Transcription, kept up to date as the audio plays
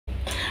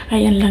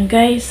Ayan lang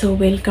guys, so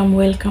welcome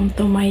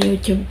to my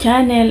YouTube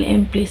channel,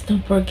 and please don't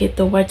forget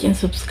to watch and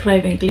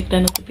subscribe and click the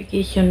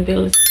notification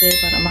bell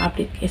para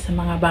ma-update kayo sa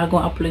mga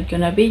bagong upload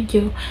ko na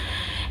video.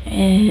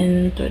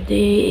 And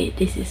today,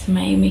 this is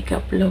my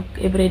makeup look,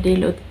 everyday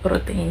load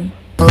routine.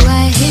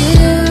 Right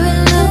here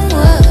in the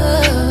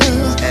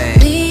world,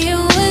 being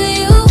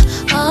with you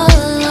all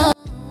alone,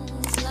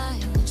 it's like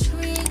a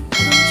dream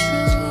come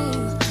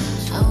true.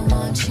 I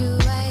want you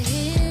right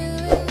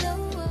here in the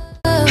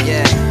world,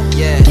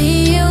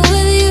 being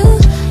with you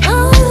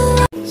all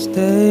alone.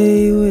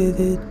 Stay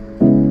with it.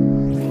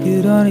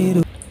 You don't need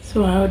to.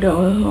 So how do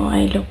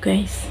I look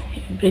guys?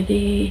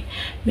 Everyday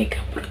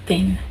makeup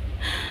routine.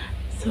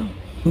 So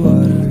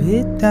Water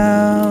it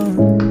down.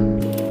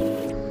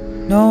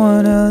 No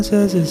one else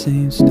has the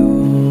same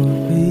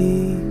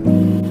story.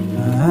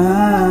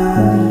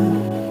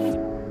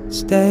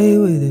 Stay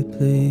with it,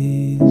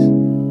 please.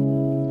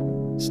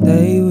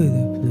 Stay with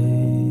it,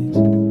 please.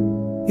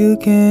 You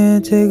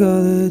can't take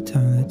all the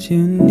time that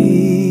you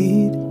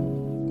need.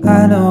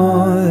 I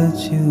know that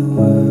you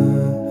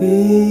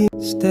worry.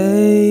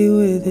 Stay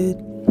with it.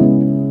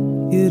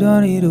 You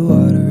don't need to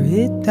water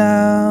it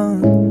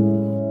down.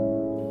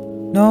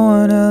 No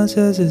one else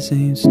has the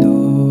same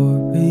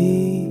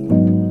story.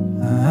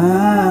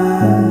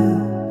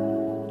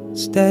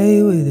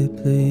 Stay with it,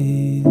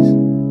 please.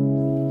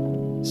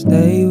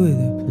 Stay with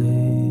it,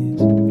 please.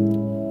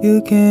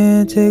 You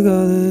can't take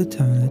all the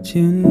time that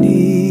you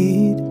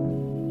need.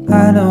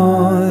 I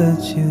know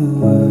that you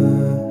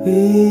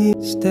worry.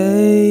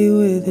 Stay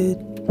with it.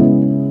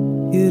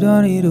 You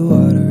don't need to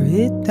water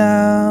it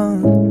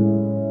down.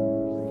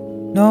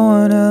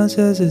 No one else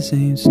has the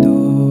same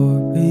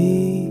story.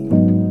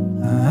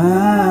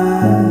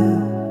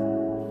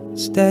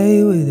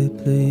 Stay with it,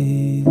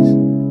 please.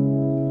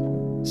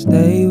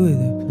 Stay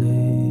with it,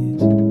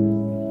 please.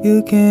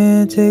 You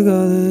can't take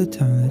all the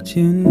time that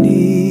you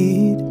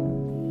need.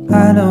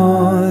 I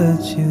know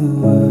that you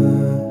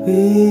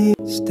worry.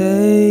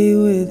 Stay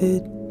with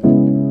it.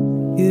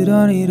 You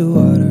don't need to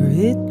water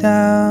it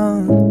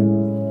down.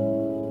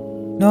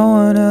 No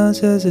one else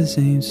has the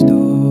same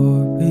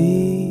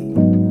story.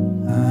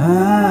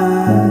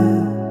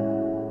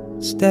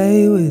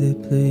 Stay with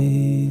it,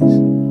 please.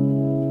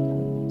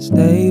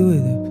 Stay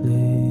with it,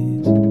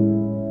 please.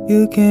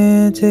 You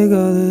can't take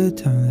all the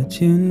time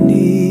that you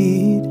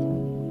need.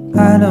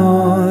 I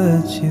know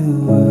that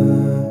you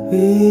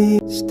worry.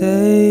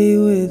 Stay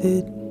with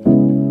it.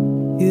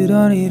 You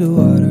don't need to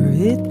water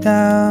it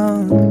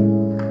down.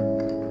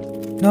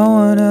 No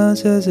one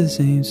else has the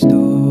same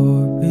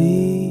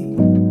story.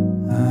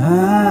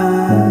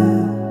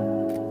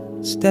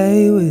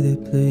 Stay with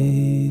it,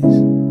 please.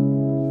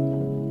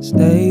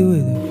 Stay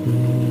with it,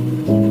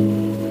 please.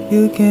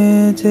 You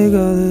can't take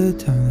all the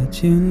time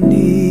that you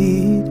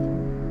need.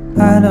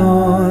 I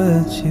know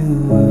that you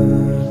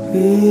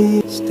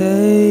worry.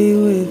 Stay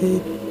with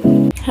it.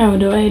 how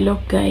do I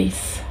look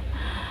guys?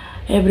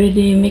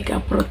 Everyday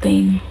makeup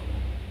routine.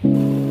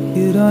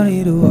 You don't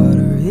need to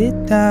water it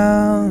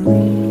down.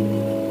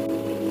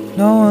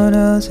 No one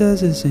else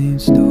has the same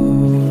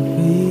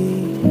story.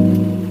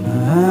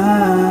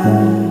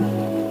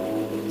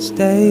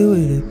 Stay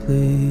with it,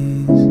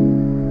 please.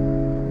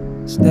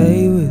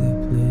 Stay with it,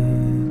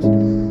 please.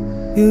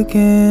 You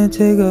can't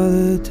take all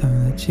the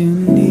time that you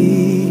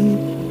need.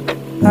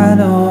 I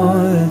know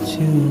that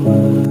you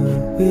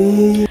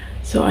worry.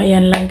 So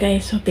ayan lang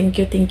guys, so thank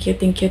you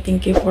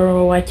for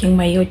watching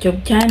my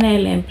YouTube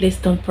channel, and please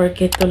don't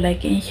forget to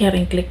like and share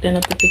and click the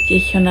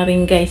notification na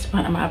rin guys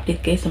para ma-update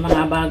kayo sa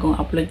mga bagong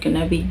upload ko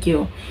na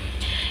video.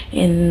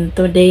 And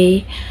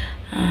today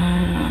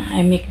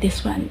I make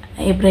this one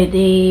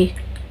everyday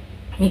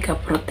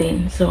makeup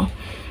routine. So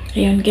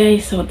ayun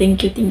guys, so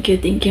thank you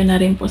na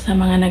rin po sa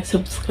mga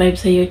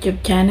nag-subscribe sa YouTube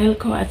channel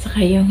ko, at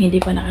saka yung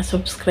hindi pa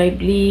naka-subscribe,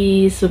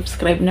 please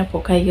subscribe na po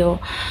kayo.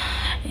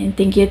 And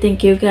thank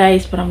you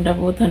guys from the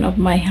bottom of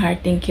my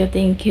heart. Thank you.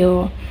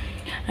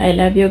 I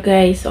love you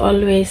guys.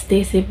 Always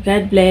stay safe.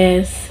 God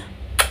bless.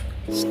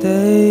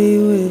 Stay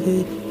with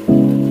it.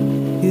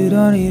 You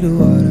don't need to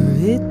water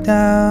it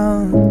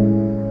down.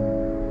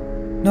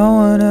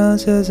 No one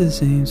else has the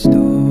same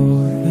story.